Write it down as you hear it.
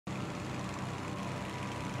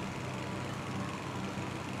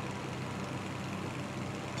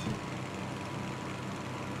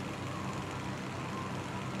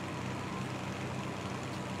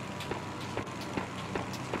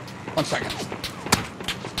1 second.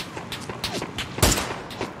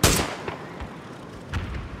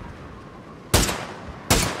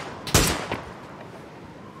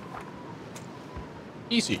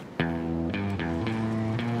 Easy.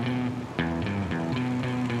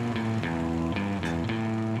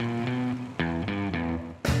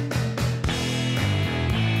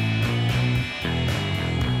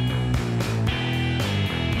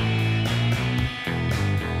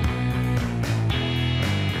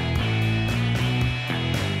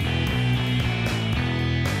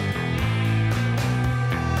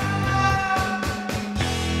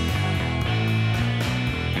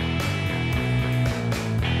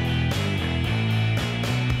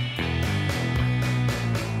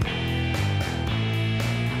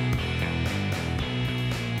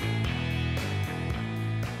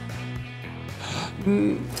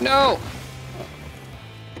 No!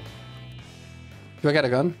 Do I get a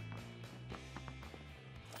gun?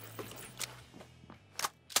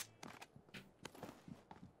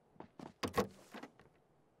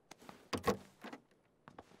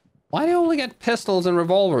 Why do you only get pistols and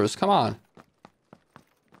revolvers? Come on.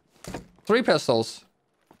 3 pistols.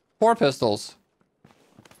 4 pistols.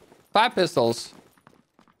 5 pistols.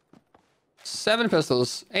 7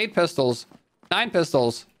 pistols. 8 pistols. 9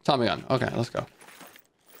 pistols. Tommy gun. Okay, let's go.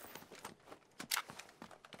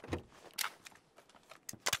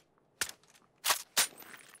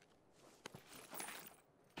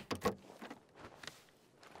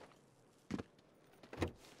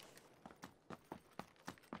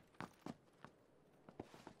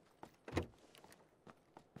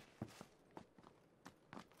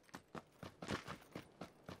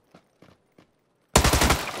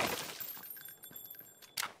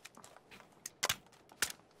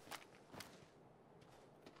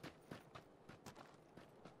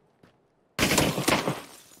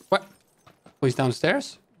 What? Oh, he's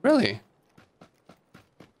downstairs? Really?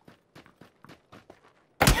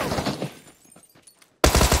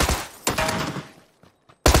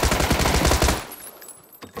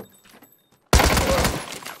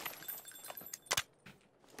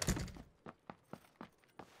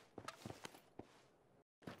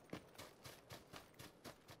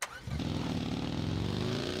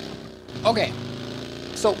 Okay,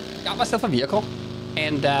 so got myself a vehicle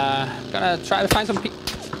and gonna try to find some people.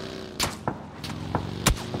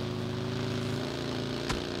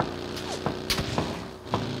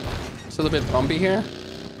 It's a little bit bumpy here.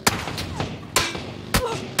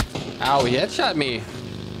 Ow, he headshot me.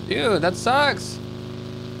 Dude, that sucks.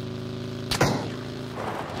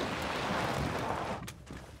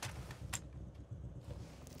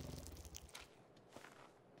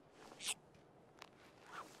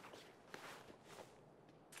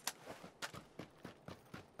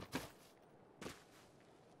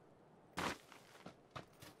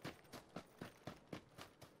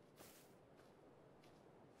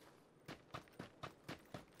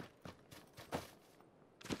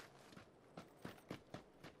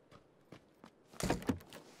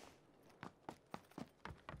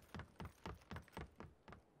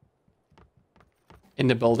 In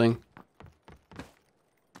the building.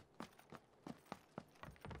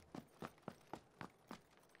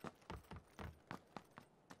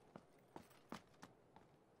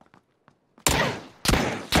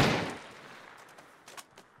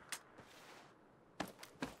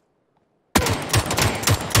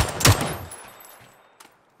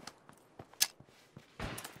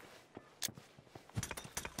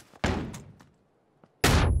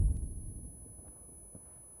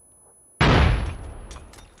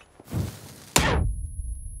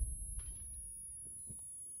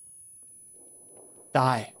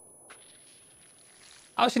 Die.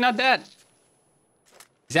 How is he not dead?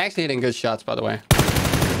 He's actually hitting good shots, by the way.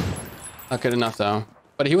 Not good enough, though.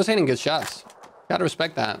 But he was hitting good shots. Gotta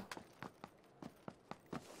respect that.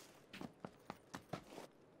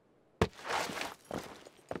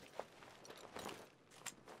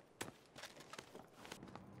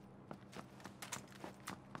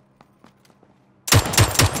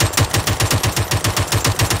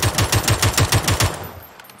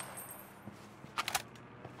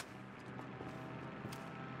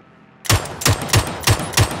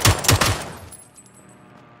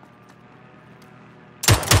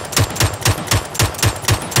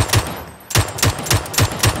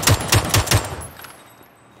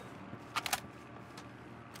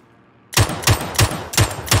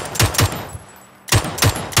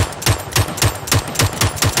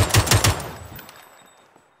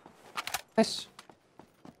 Nice.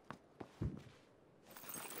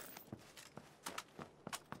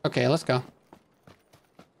 Okay, let's go.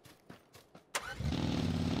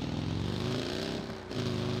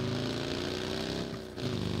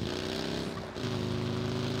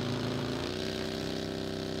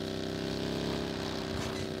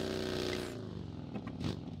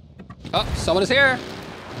 Oh, someone is here.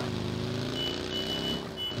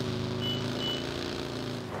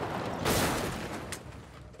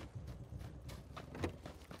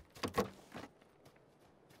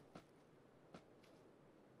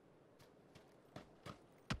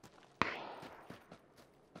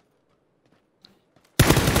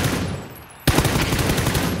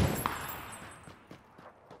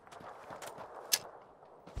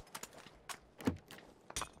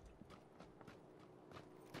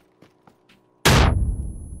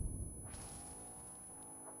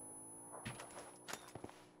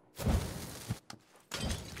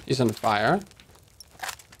 He's on fire.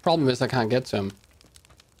 Problem is I can't get to him.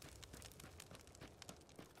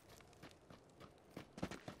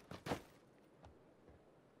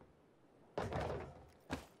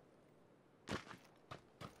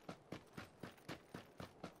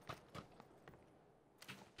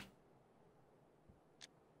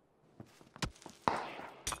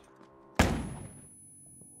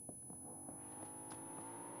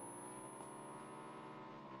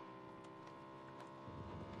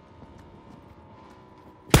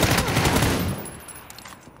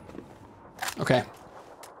 Okay.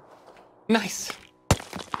 Nice.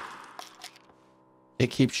 They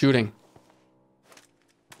keep shooting.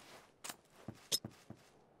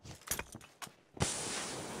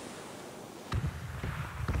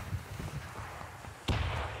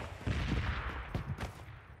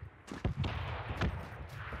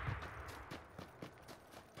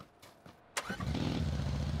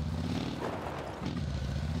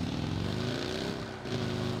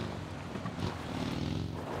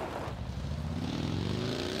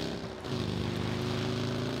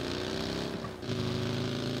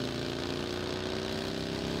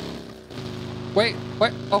 Wait,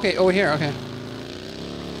 what? Okay, over here, okay.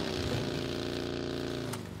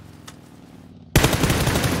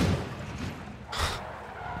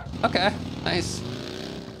 Okay, nice.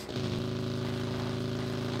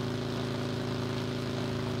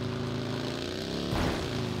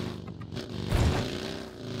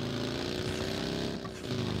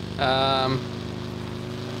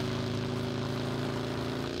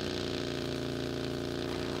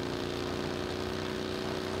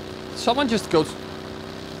 Someone just goes.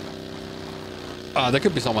 There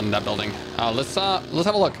could be someone in that building. Let's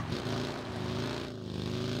have a look.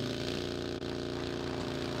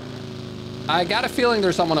 I got a feeling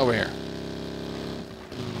there's someone over here.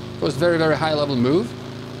 It was very, very high level move.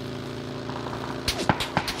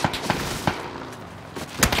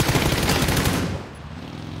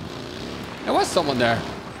 There was someone there.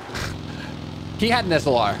 He had an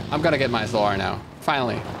SLR. I'm gonna get my SLR now.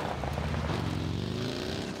 Finally.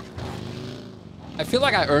 I feel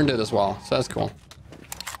like I earned it as well, so that's cool.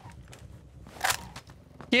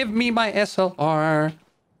 Give me my SLR.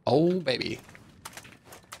 Oh, baby.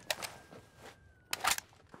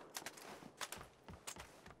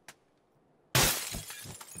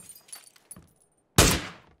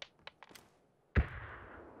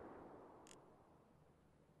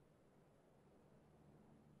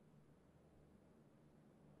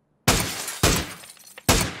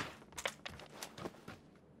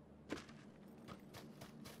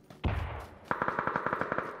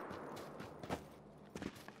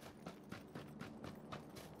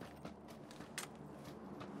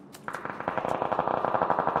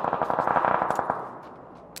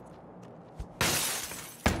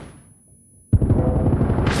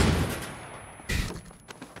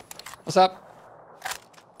 What's up?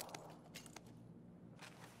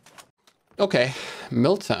 Okay,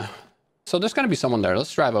 Milta. So there's gonna be someone there.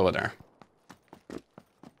 Let's drive over there.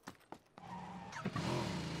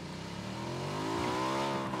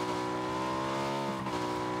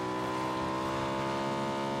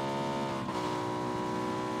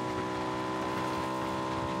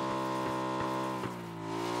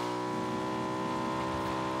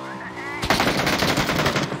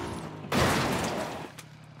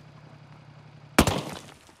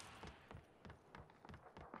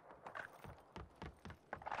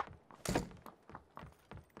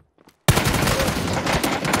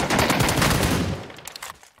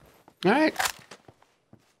 All right.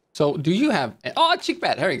 So do you have... Oh, a cheek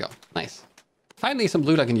pad. There you go. Nice. Finally some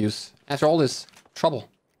loot I can use after all this trouble.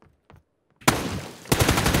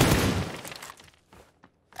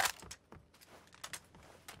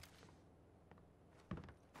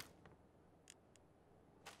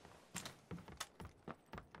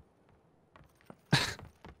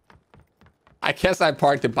 I guess I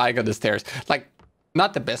parked the bike on the stairs. Like,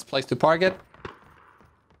 not the best place to park it.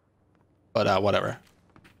 But whatever.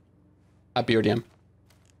 A beer dam.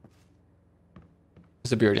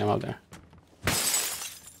 There's a beer dam out there.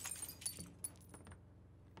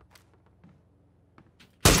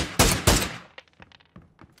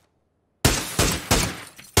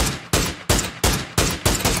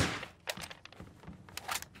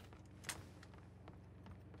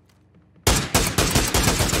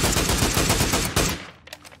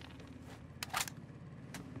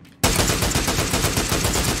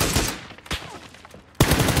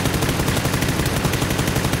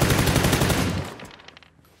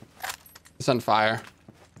 on fire.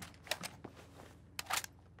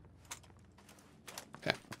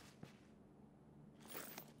 Okay.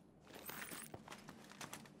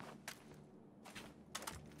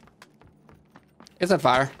 It's on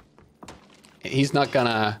fire. He's not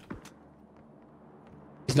gonna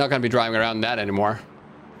be driving around that anymore.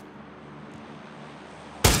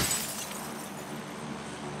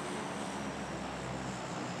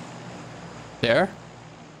 There.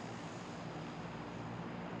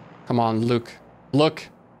 Come on, Luke. Look.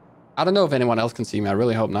 I don't know if anyone else can see me. I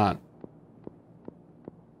really hope not.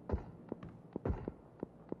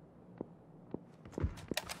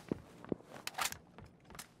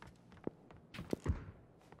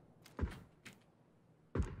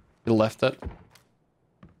 You left it.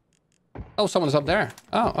 Oh, someone's up there.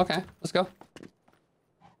 Oh, okay. Let's go.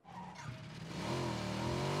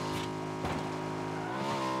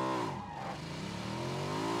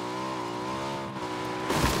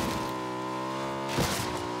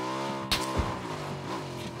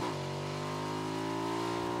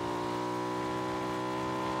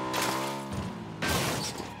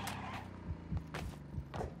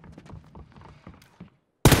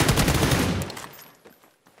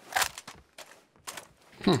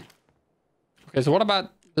 Okay, so what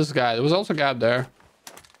about this guy? There was also a guy up there.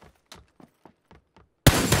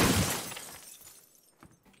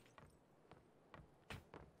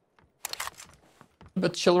 A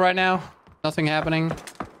bit chill right now. Nothing happening.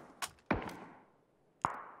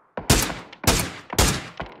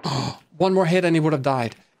 One more hit and he would have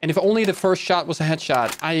died. And if only the first shot was a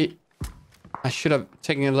headshot. I should have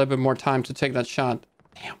taken a little bit more time to take that shot.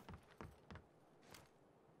 Damn.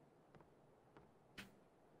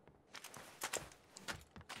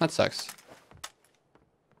 That sucks.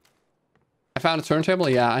 I found a turntable?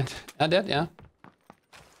 Yeah, I did, yeah.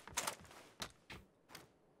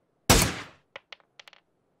 Is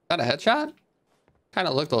that a headshot? Kind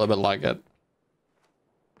of looked a little bit like it.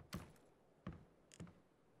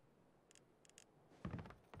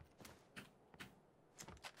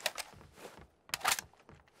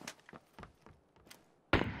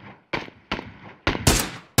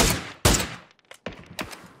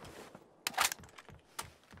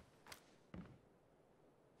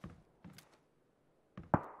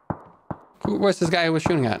 Where's this guy who was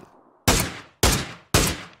shooting at?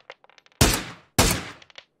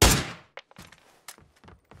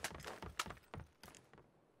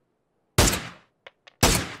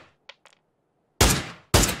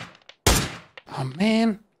 Oh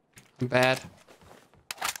man, I'm bad.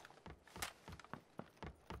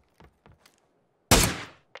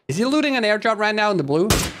 Is he looting an airdrop right now in the blue?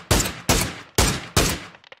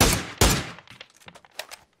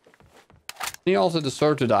 He also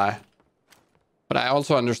deserved to die. But I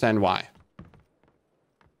also understand why.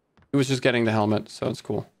 He was just getting the helmet, so it's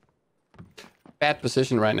cool. Bad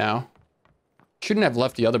position right now. Shouldn't have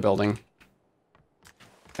left the other building.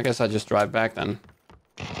 I guess I just drive back then.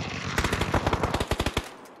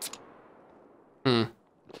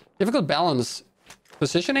 Difficult balance.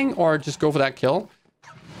 Positioning or just go for that kill?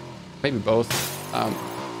 Maybe both.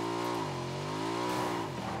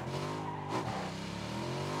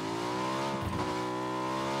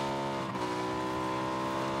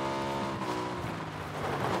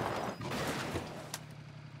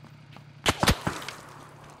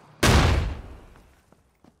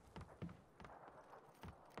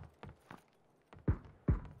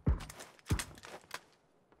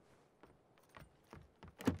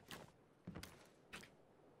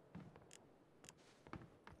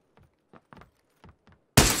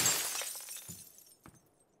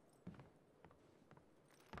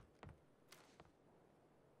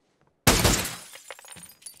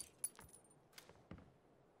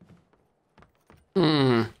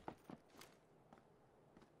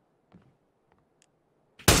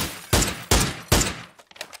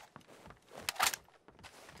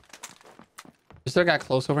 Is there a guy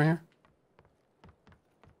close over here?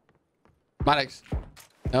 Maddox.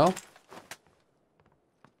 No?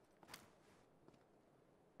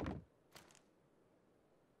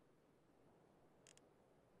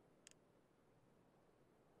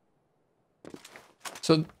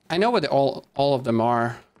 So I know where all of them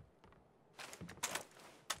are.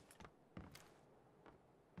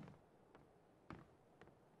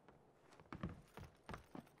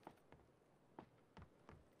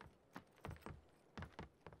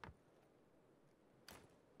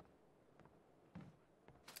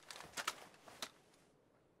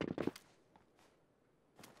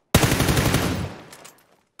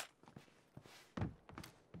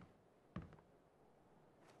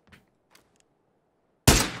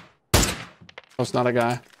 Oh, it's not a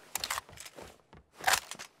guy.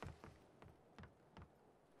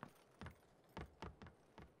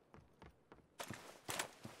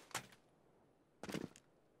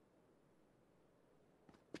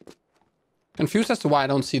 Confused as to why I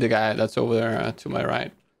don't see the guy that's over there to my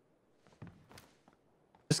right.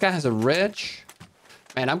 This guy has a ridge.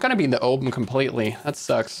 Man, I'm gonna be in the open completely. That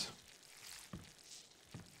sucks.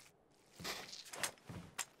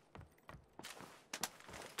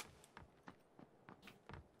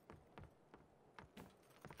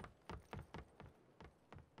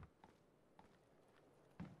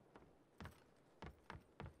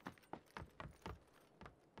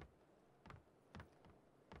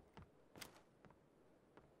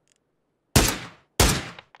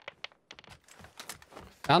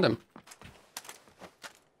 Found him.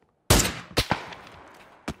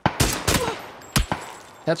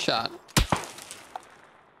 Headshot.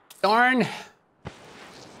 Darn.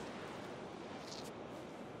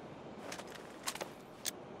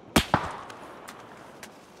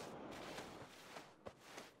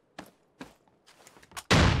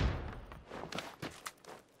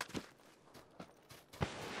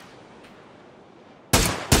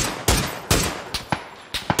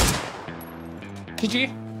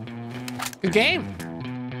 GG. Good game.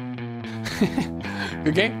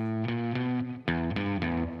 Good game.